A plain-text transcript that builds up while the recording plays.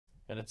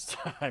And it's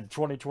time.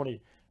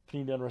 2020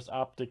 Panini Donruss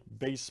Optic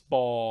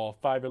Baseball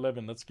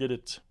 511. Let's get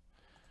it.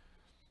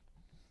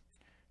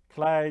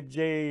 Clyde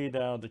J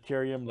down to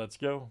carry him. Let's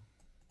go.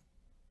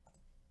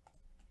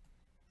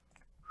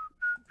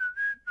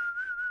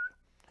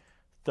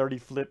 $30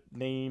 flip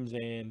names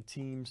and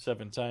teams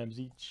 7 times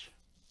each.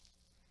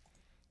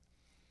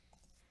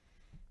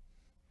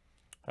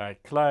 All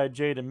right, Clyde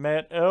J to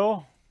Matt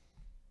L.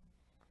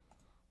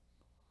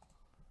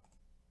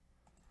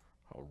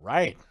 All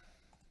right.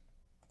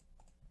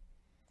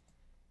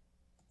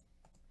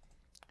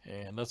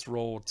 And let's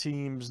roll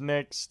teams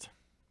next.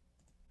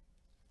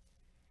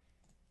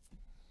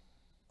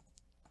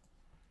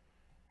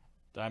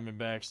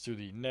 Diamondbacks to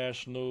the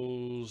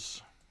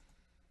Nationals.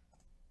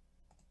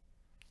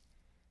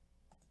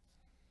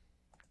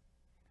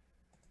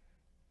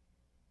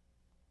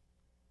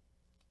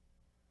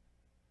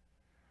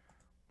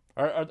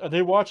 Are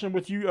they watching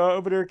with you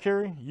over there,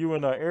 Kerry? You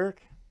and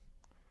Eric?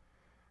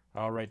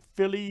 All right,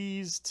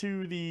 Phillies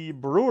to the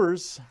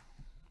Brewers.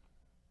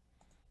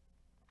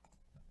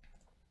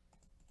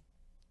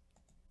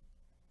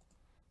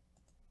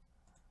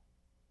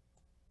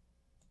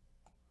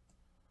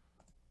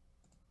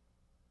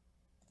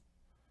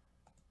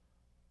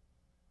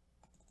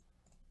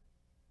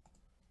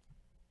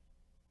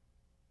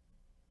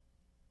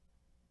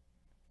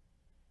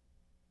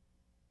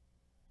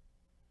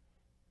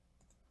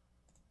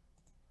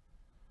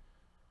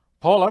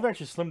 Paul, I've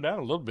actually slimmed down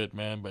a little bit,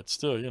 man, but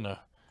still, you know,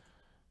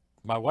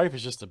 my wife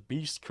is just a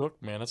beast cook,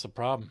 man. That's a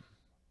problem.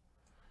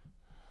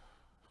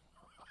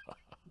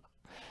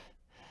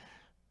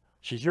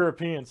 She's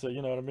European, so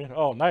you know what I mean.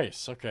 Oh,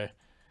 nice. Okay,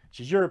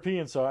 she's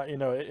European, so you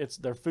know it's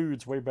their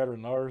food's way better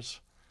than ours.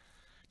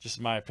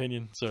 Just my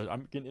opinion. So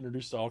I'm getting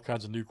introduced to all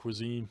kinds of new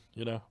cuisine.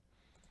 You know,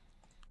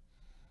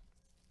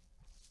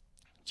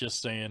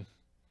 just saying.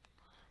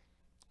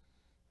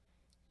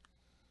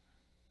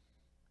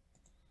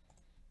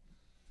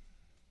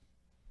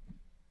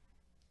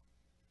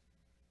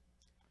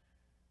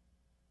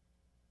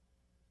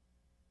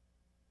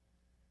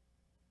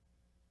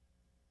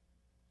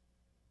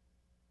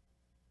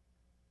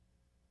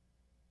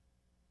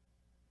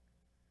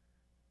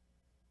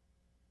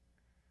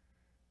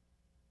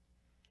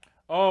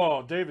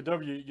 Oh, David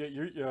W,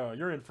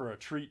 you're in for a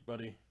treat,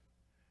 buddy.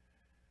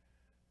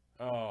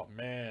 Oh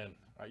man,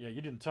 yeah,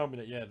 you didn't tell me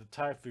that. Yeah, the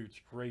Thai food's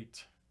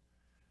great.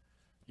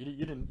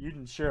 You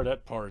didn't share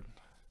that part.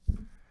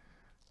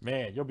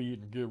 Man, you'll be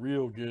eating good,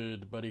 real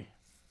good, buddy.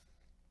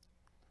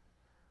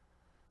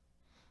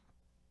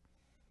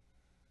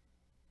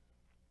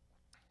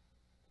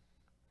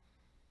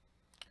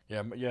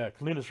 Yeah, yeah.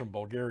 Kalina's from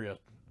Bulgaria,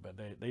 but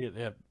they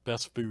have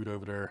best food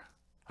over there.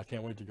 I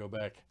can't wait to go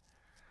back.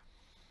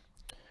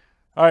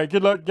 All right,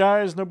 good luck,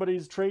 guys.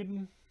 Nobody's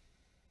trading.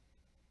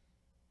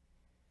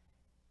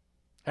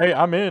 Hey,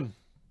 I'm in.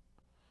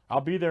 I'll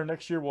be there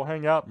next year. We'll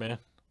hang out, man.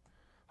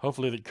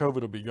 Hopefully the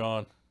COVID will be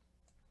gone.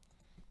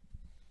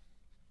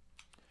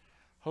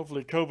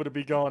 Hopefully COVID will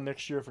be gone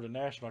next year for the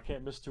National. I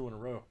can't miss 2 in a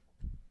row.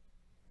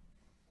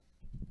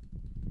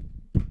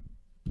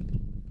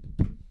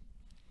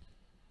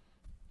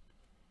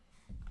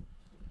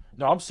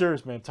 No, I'm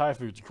serious, man. Thai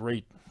food's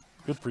great.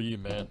 Good for you,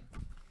 man.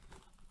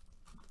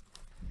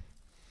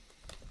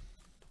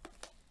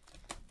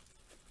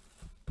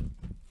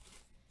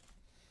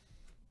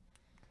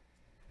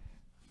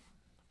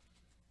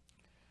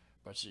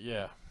 But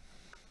yeah.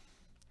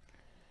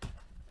 All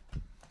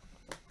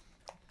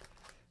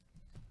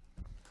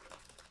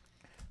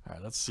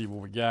right, let's see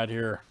what we got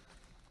here.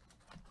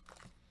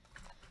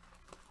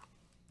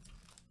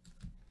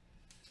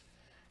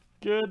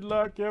 Good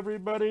luck,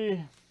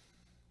 everybody.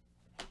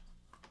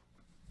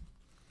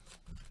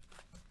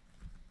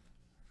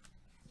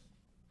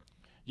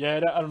 Yeah,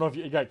 I don't know if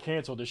it got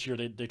canceled this year.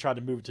 They tried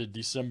to move it to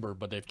December,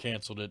 but they've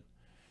canceled it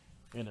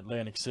in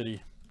Atlantic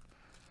City.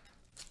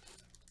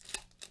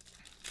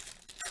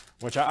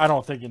 Which I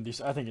don't think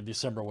I think in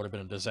December would have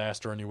been a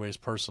disaster anyways,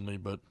 personally.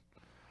 But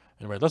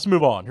anyway, let's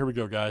move on. Here we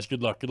go, guys.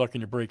 Good luck. Good luck in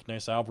your break.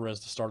 Nice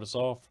Alvarez to start us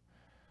off.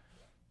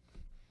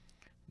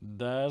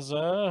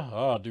 Daza.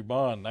 Oh,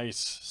 Dubon. Nice.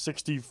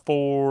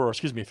 64, or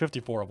excuse me,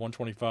 54 of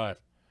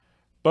 125.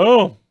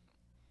 Boom.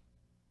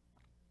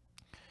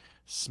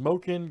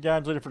 Smoking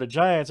guys later for the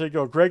Giants. There you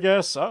go. Greg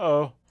S.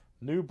 Uh-oh.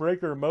 New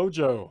breaker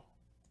mojo.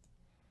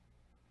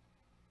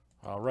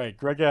 All right,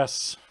 Greg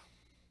S.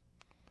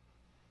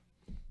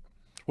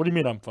 What do you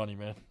mean I'm funny,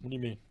 man? What do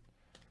you mean?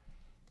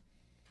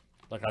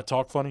 Like I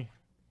talk funny?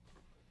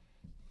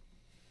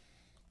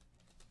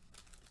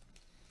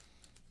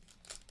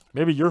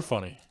 Maybe you're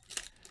funny.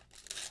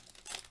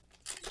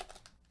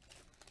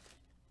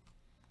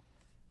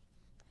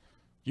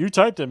 You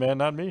typed it, man,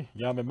 not me.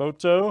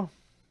 Yamamoto.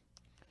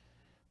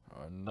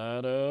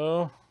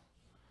 Arnado.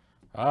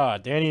 Ah,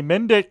 Danny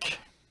Mendick.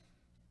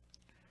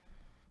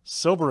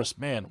 Silverus,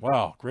 man.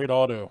 Wow, great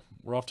auto.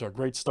 We're off to a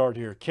great start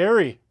here.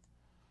 Carey.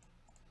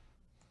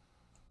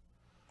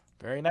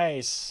 Very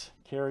nice.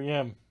 Carry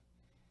him.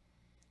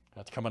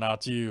 That's coming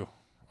out to you.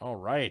 All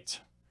right.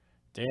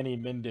 Danny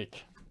Mendick.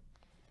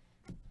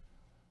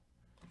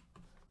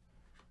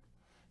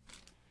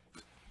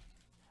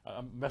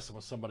 I'm messing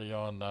with somebody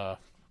on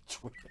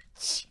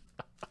Twitch.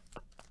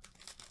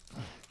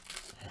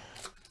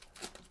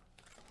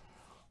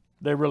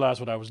 They realized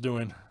what I was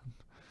doing.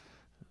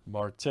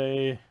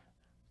 Marte,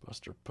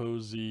 Buster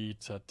Posey,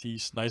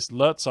 Tatis, nice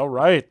Lutz. All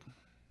right.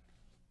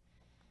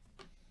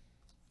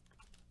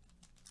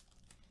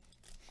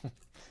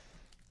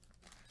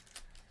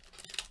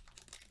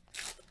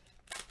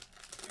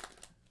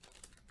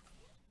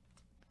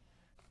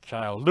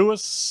 Kyle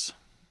Lewis.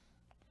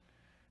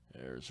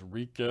 There's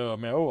Rico. I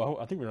mean,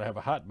 I think we're going to have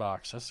a hot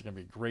box. That's going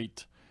to be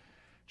great.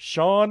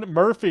 Sean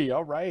Murphy.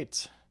 All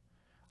right.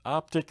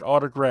 Optic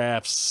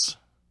autographs.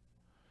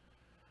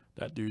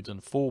 That dude's in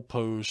full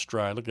pose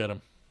stride. Look at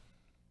him.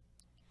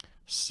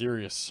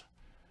 Serious.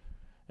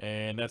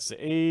 And that's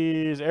the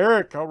A's.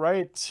 Eric. All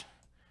right.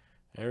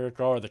 Eric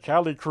R. The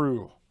Cali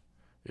crew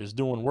is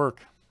doing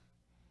work.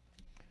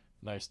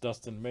 Nice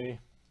Dustin May.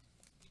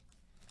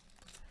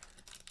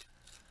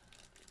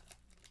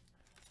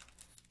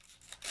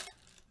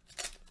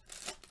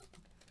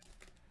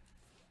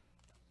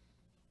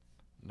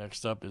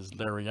 Next up is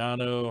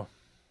Lariano.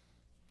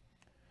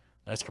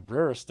 Nice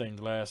Cabrera stained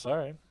glass. All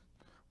right.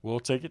 We'll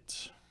take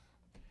it.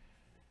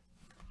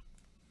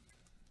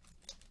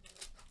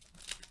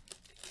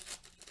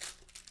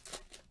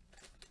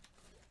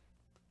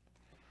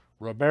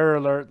 Robert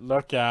alert.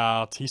 Look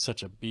out. He's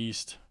such a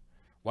beast.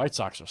 White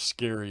Sox are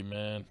scary,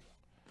 man.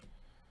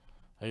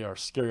 They are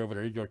scary over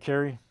there. You go,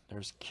 Kerry.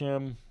 There's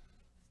Kim.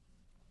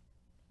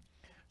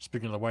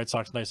 Speaking of the White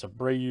Sox, nice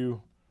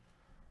Abreu.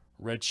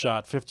 Red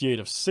shot, 58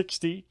 of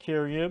 60.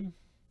 Carry him.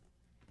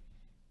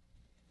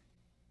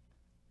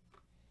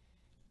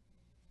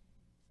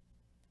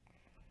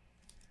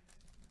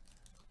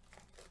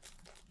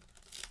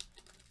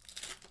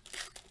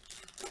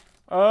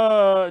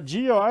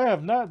 Geo, I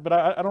have not, but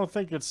I don't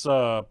think it's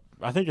I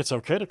think it's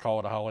okay to call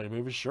it a holiday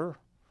movie, sure.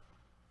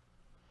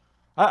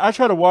 I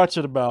try to watch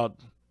it about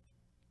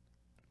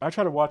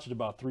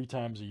 3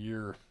 times a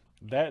year.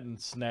 That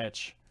and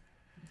Snatch.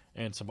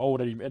 And some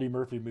old Eddie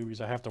Murphy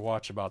movies I have to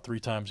watch about 3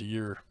 times a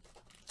year.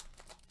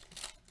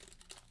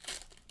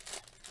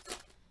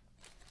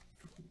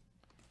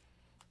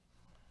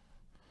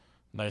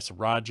 Nice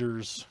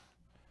Rogers,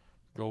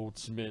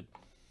 Goldsmith.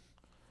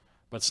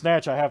 But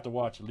Snatch I have to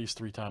watch at least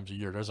 3 times a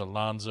year. There's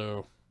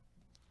Alonzo.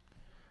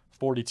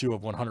 42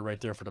 of 100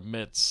 right there for the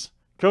Mets.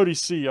 Cody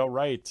C, all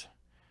right.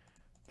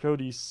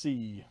 Cody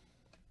C.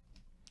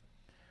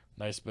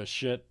 Nice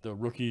Bichette, the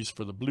rookies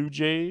for the Blue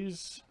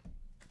Jays.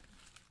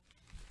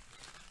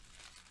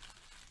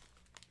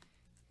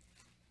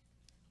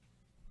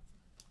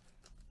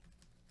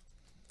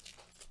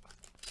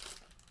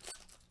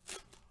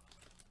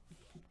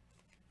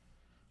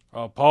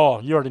 Oh,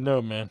 Paul, you already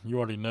know, man. You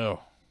already know.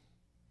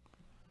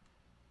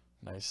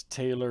 Nice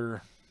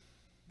Taylor.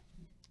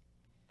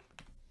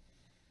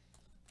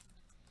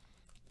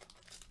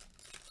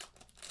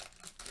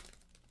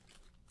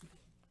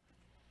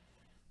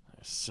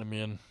 Nice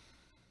Simeon.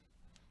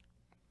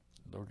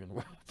 Logan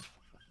Webb.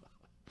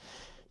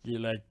 You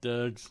like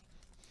Doug's?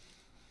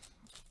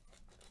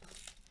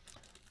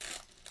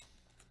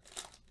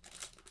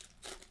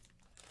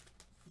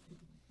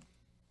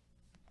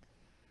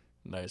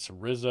 Nice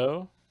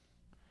Rizzo.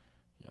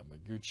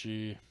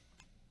 Yamaguchi.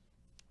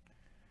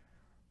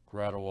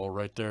 Gradwell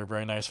right there.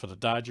 Very nice for the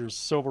Dodgers.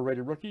 Silver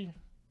rated rookie.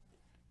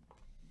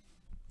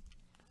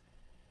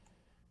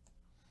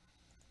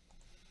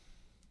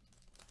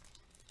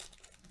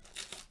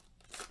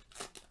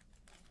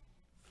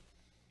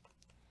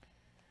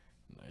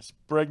 Nice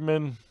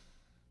Bregman.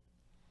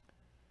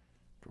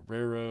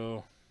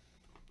 Guerrero.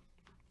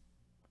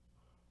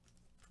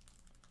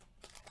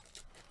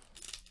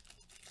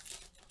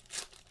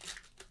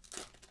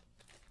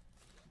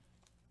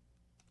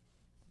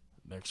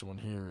 Next one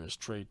here is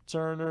Trey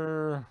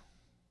Turner.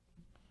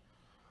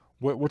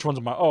 Which ones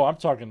am I? Oh, I'm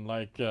talking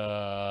like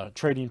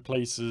Trading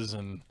Places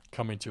and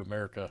Coming to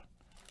America.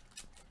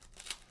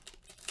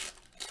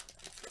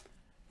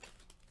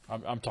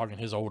 I'm talking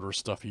his older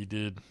stuff he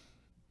did.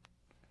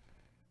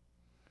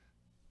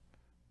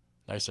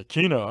 Nice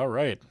Aquino. All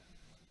right.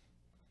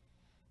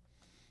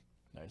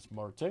 Nice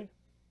Marte.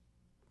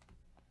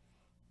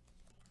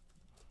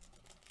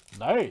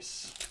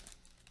 Nice.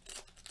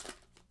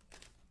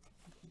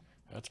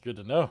 That's good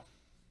to know.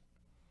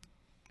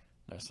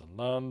 Nice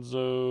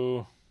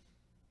Alonzo.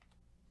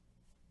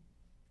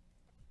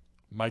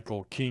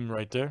 Michael King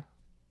right there.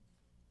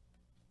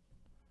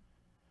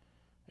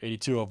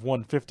 82 of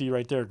 150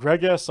 right there.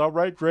 Greg S. All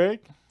right,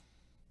 Greg.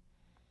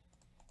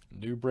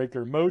 New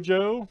Breaker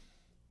Mojo.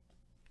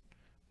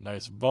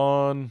 Nice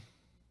Vaughn.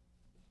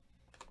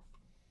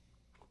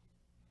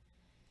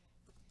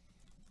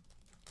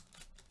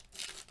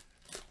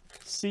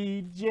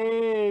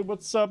 CJ,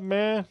 what's up,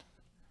 man?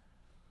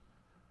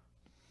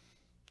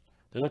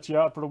 They let you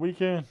out for the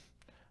weekend?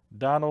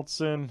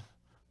 Donaldson.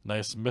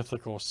 Nice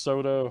Mythical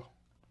Soto.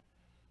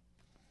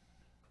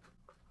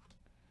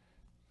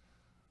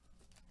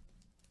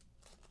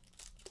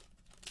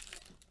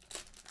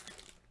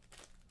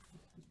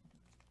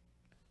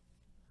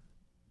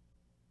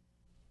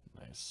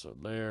 Nice. So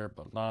there,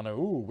 Bolano.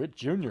 Ooh, Witt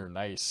Jr.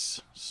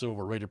 Nice.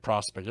 Silver rated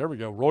prospect. There we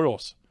go.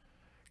 Royals.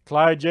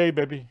 Clyde J,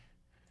 baby.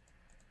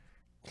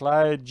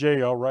 Clyde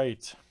J. All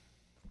right.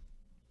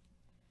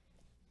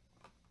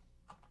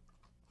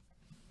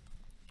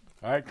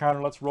 All right,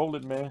 Connor, let's roll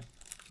it, man.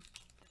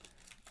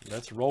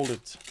 Let's roll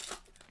it.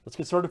 Let's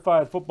get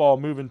certified football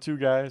moving too,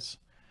 guys.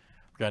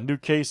 We got a new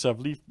case of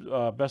Leaf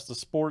Best of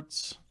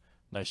Sports.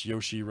 Nice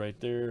Yoshi right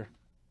there.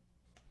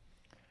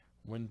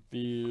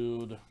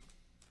 Winfield.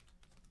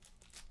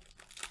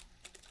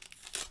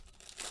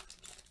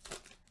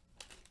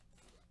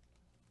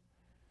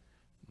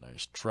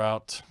 Nice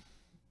Trout.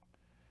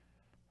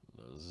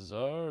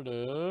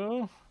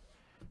 Luzardo.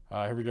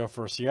 Here we go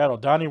for Seattle.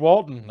 Donnie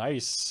Walton.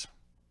 Nice.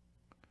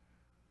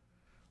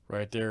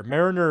 Right there.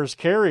 Mariners,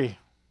 Carey.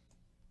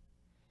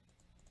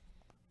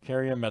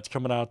 Carry him. That's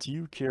coming out to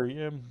you. Carry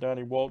him.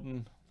 Donnie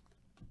Walton.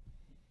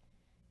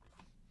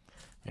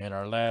 And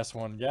our last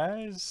one,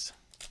 guys.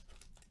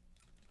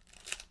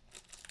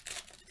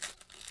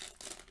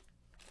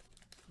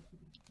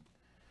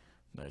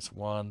 Nice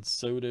Juan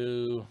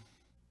Soto.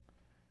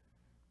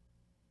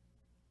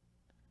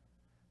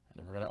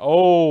 And we're gonna.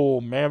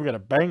 Oh man, we got a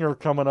banger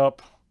coming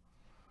up.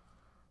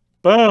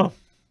 Boom.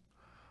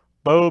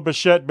 Bo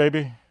Bichette,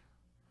 baby.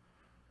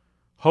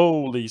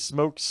 Holy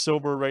smokes,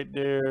 silver right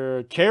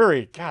there.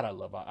 Carry. God, I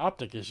love it.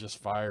 Optic is just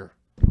fire.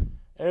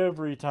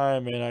 Every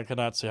time, man, I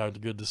cannot say how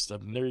good this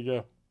stuff. And there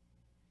you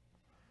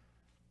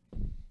go.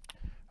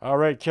 All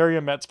right, carry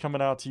him. That's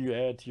coming out to you.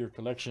 Add to your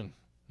collection.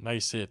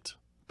 Nice hit.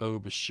 Bo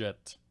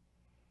Bichette.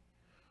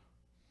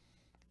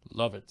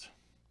 Love it.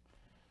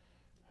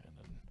 And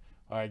then,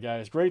 all right,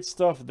 guys. Great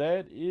stuff.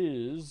 That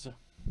is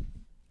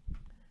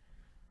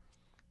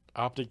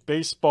Optic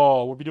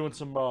Baseball. We'll be doing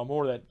some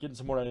more of that, getting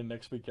some more of that in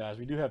next week, guys.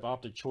 We do have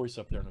Optic Choice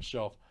up there on the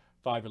shelf.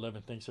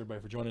 511. Thanks,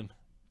 everybody, for joining.